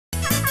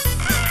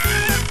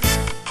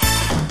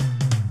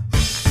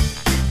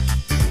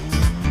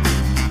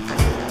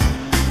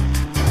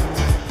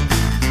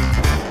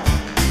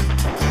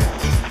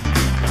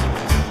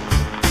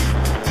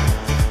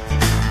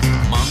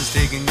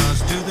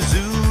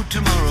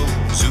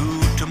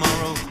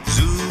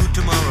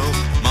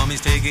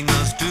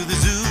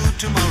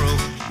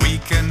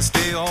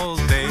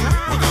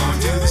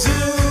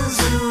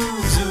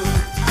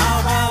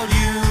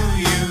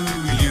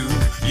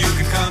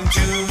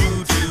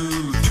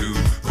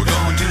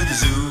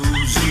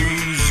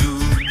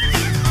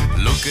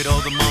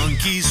all the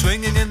monkeys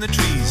swinging in the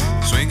trees,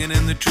 swinging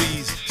in the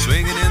trees,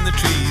 swinging in the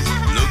trees.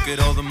 Look at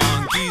all the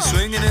monkeys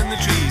swinging in the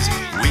trees.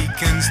 We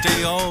can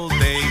stay all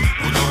day.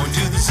 We're going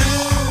to the zoo,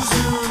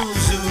 zoo,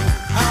 zoo.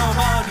 How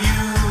about you,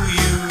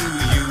 you,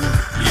 you?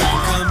 You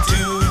come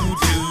too,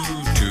 too,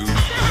 too.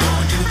 We're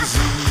going to the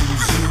zoo,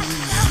 zoo,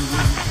 zoo.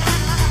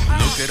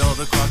 Look at all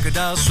the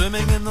crocodiles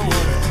swimming in the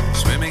water,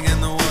 swimming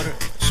in the water,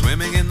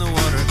 swimming in the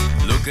water.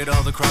 Look at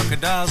all the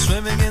crocodiles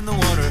swimming in the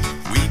water.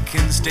 We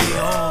can stay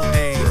all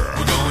day.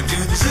 We're going to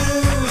the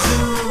zoo, zoo.